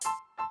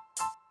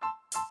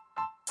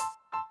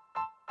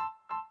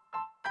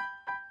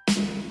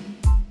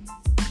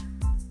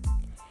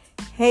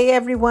Hey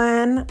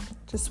everyone,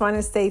 just want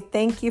to say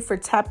thank you for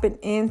tapping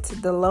into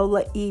the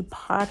Lola E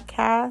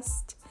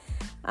podcast.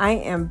 I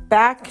am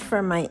back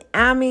from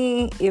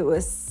Miami. It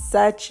was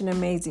such an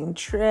amazing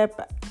trip.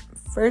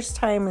 First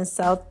time in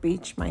South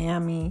Beach,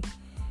 Miami.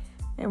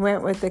 I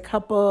went with a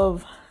couple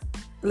of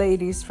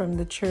ladies from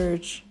the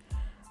church.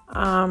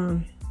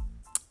 Wow,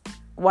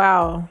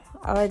 all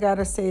I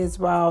gotta say is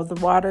wow. The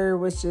water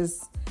was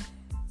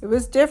it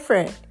was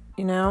different,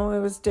 it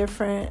was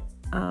different.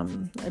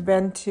 I've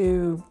been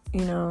to,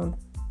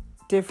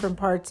 different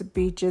parts of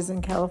beaches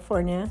in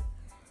California,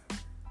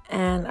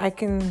 and I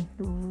can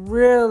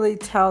really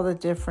tell the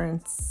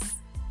difference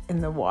in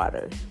the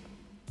water.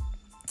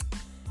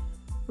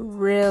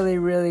 Really,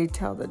 really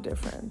tell the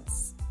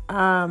difference.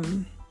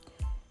 And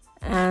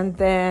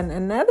then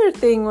another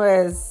thing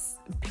was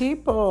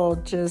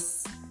people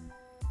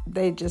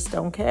they just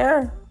don't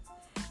care.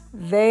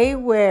 They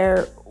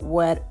wear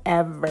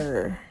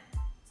whatever.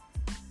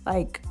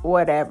 Like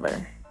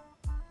whatever.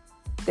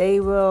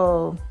 They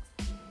will,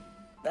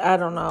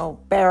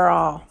 bear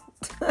all.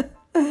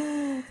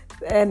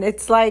 And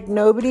it's like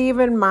nobody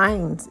even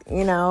minds,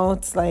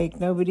 It's like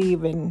nobody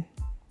even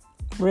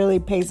really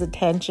pays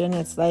attention.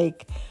 It's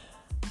like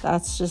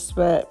that's just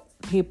what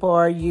people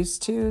are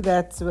used to.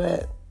 That's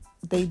what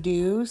they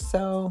do.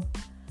 So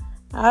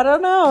I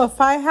don't know. If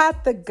I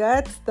had the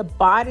guts, the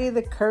body,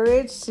 the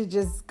courage to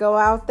just go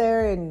out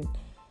there and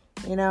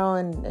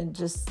and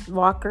just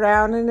walk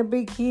around in a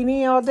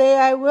bikini all day,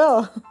 I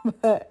will.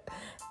 But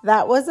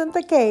that wasn't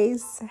the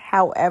case.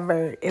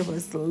 However, it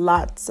was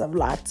lots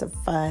of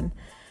fun.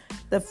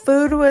 The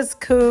food was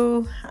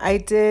cool. I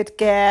did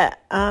get,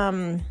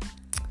 I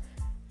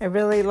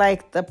really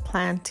liked the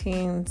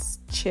plantains,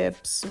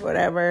 chips,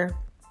 whatever.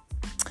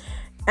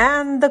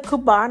 And the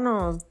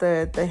Cubanos,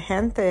 the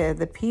gente,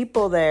 the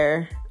people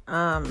there,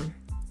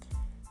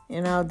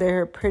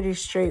 they're pretty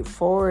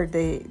straightforward.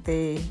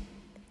 They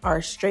are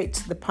straight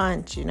to the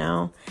punch,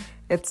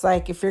 It's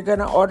like if you're going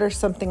to order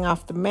something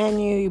off the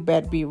menu, you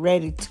better be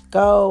ready to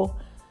go.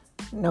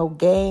 No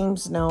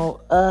games,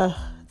 no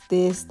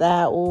this,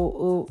 that,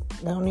 ooh.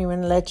 They don't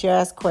even let you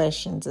ask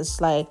questions.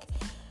 It's like,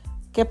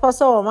 ¿Qué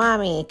pasó,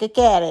 mami? ¿Qué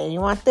quieres?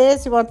 You want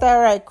this? You want that?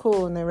 All right,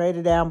 cool. And they write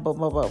it down, boom,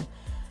 boom, boom.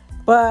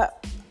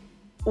 But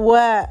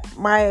what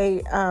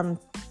I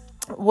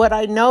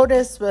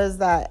noticed was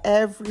that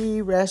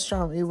every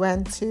restaurant we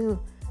went to,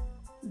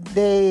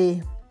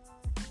 they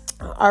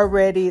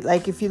already,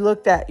 like if you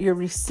looked at your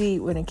receipt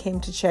when it came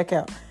to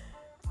checkout,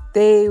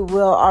 they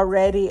will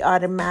already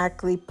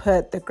automatically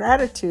put the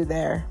gratitude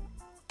there,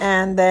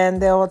 and then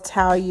they'll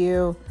tell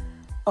you,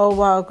 oh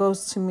wow, it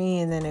goes to me,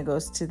 and then it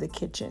goes to the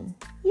kitchen.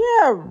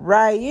 Yeah,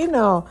 right. You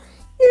know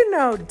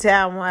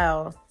damn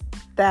well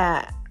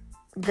that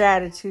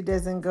gratitude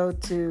doesn't go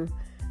to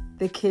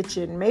the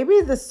kitchen. Maybe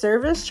the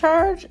service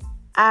charge,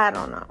 I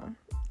don't know.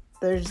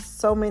 There's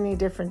so many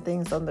different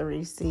things on the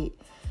receipt.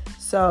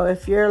 So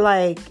if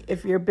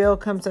your bill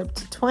comes up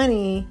to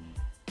 20,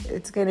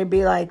 it's going to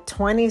be like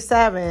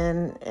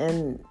 27,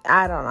 and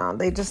I don't know.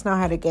 They just know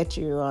how to get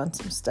you on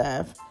some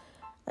stuff.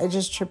 I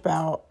just trip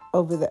out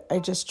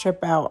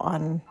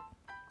on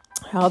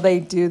how they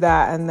do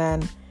that. And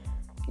then,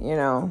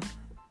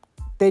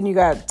 then you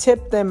got to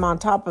tip them on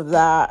top of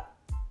that,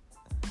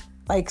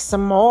 like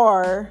some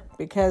more,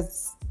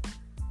 because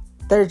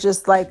they're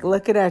just like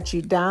looking at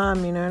you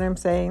dumb, you know what I'm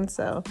saying?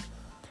 So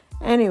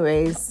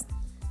anyways,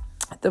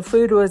 the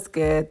food was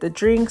good. The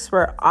drinks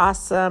were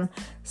awesome.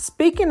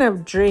 Speaking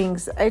of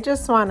drinks, I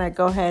just want to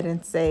go ahead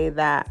and say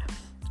that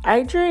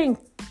I drink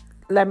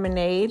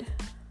lemonade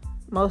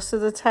most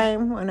of the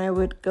time. When I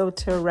would go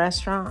to a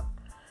restaurant,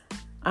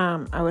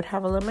 I would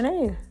have a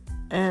lemonade.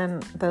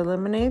 And the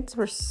lemonades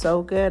were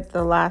so good.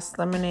 The last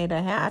lemonade I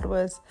had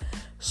was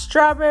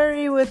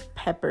strawberry with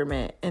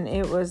peppermint, and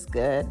it was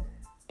good.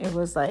 It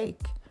was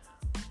like,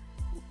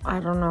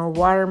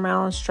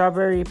 watermelon,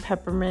 strawberry,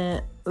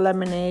 peppermint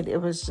lemonade.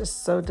 It was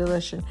just so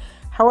delicious.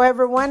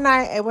 However, one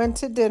night I went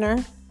to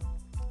dinner.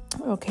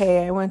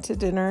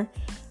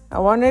 I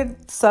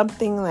wanted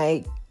something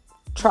like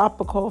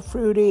tropical,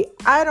 fruity.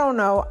 I don't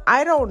know.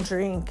 I don't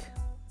drink.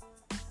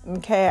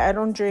 I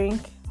don't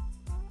drink.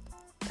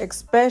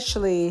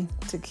 Especially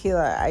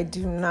tequila. I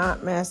do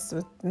not mess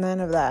with none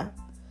of that.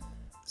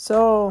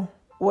 So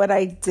what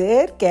I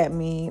did get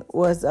me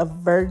was a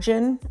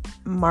virgin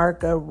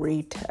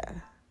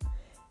margarita.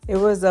 It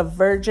was a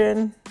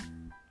virgin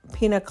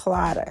pina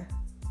colada.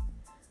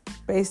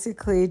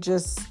 Basically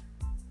just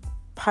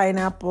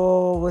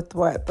pineapple with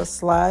the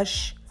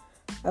slush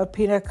of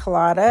pina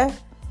colada.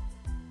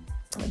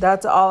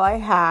 That's all I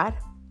had.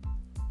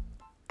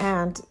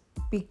 And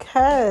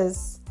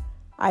because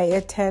I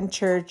attend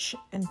church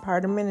and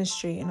part of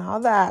ministry and all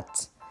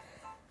that,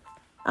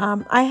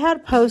 I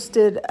had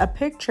posted a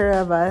picture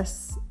of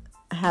us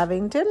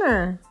having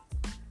dinner.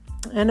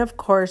 And of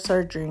course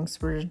our drinks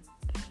were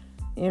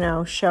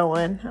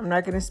showing. I'm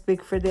not going to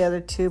speak for the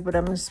other two, but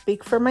I'm going to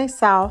speak for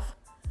myself.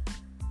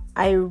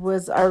 I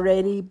was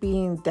already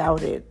being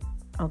doubted,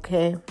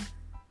 okay?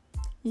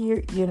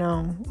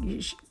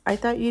 I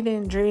thought you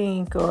didn't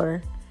drink,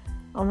 or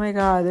oh my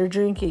God, they're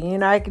drinking. You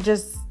know, I could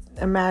just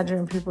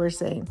imagine people were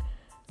saying,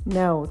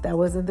 no, that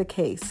wasn't the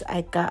case.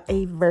 I got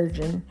a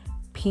virgin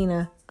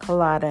pina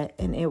colada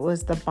and it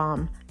was the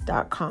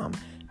bomb.com.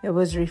 It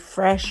was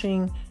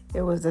refreshing.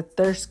 It was a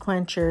thirst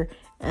quencher.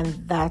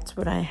 And that's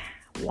what I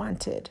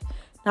wanted.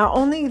 Not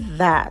only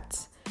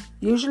that,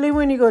 usually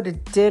when you go to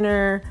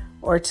dinner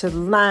or to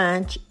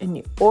lunch and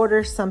you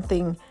order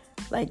something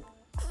like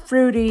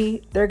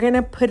fruity, they're going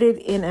to put it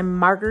in a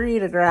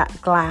margarita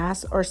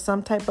glass or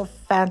some type of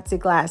fancy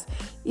glass.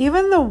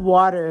 Even the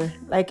water,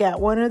 like at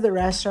one of the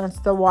restaurants,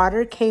 the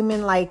water came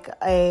in like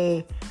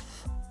a,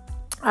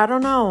 I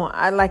don't know,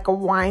 like a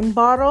wine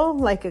bottle,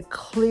 like a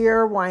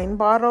clear wine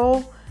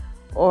bottle,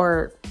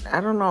 or I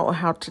don't know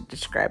how to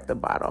describe the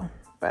bottle,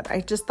 but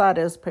I just thought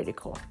it was pretty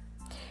cool.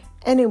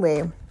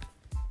 Anyway,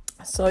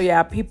 so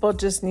yeah, people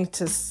just need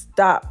to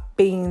stop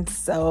being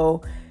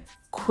so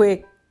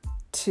quick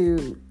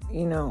to,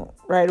 you know,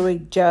 right away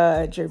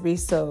judge or be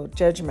so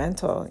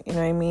judgmental. You know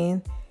what I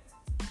mean?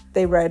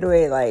 They right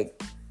away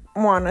like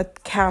want to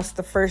cast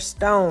the first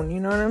stone. You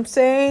know what I'm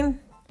saying?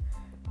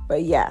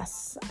 But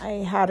yes, I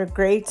had a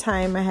great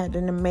time. I had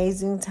an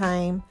amazing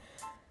time.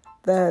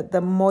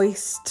 The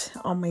moist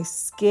on my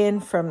skin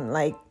from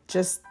like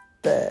just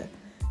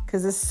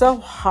because it's so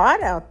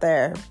hot out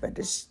there, but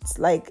it's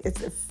like, it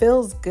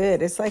feels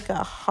good. It's like a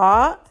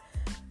hot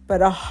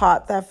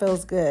that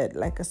feels good,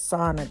 like a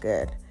sauna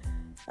good.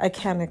 I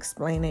can't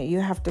explain it. You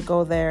have to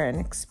go there and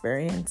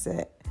experience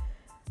it.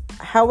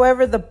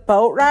 However, the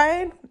boat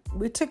ride,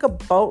 we took a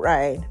boat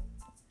ride.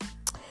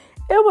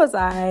 It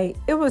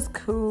was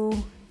cool.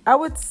 I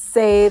would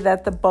say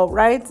that the boat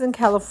rides in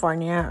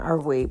California are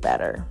way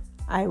better.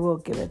 I will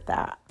give it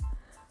that.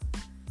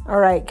 All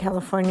right,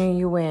 California,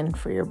 you win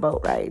for your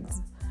boat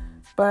rides.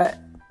 But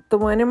the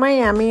one in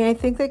Miami, I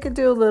think they could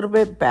do a little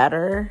bit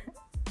better.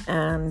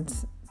 And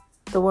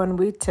the one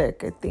we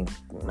took, I think,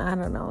 I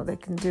don't know, they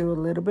can do a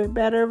little bit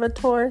better of a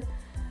tour.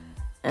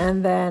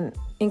 And then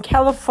in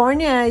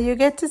California, you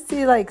get to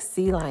see like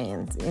sea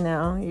lions, you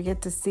know, you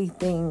get to see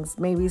things,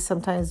 maybe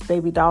sometimes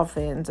baby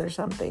dolphins or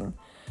something.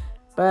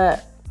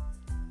 But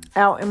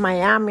out in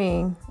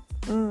Miami,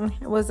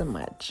 it wasn't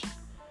much.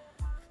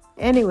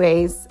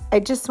 Anyways, I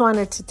just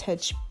wanted to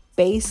touch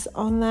base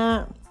on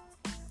that.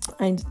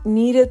 I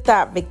needed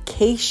that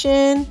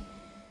vacation.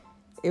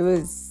 It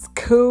was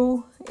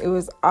cool. It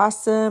was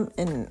awesome.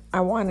 And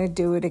I want to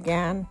do it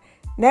again.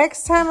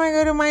 Next time I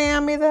go to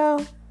Miami,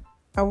 though,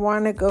 I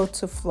want to go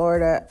to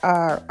Florida.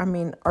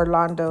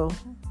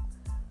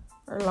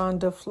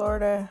 Orlando,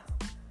 Florida.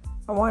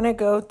 I want to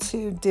go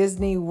to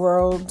Disney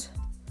World.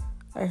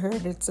 I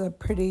heard it's a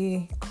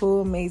pretty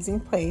cool,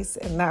 amazing place.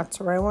 And that's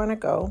where I want to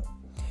go.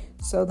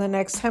 So the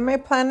next time I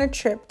plan a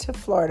trip to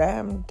Florida,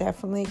 I'm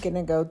definitely going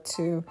to go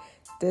to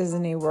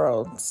Disney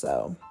World.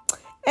 So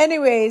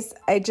anyways,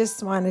 I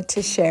just wanted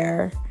to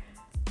share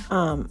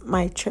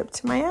my trip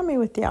to Miami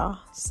with y'all.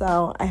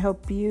 So I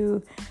hope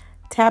you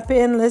tap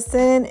in,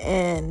 listen,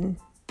 and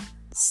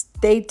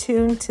stay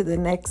tuned to the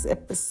next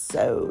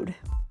episode.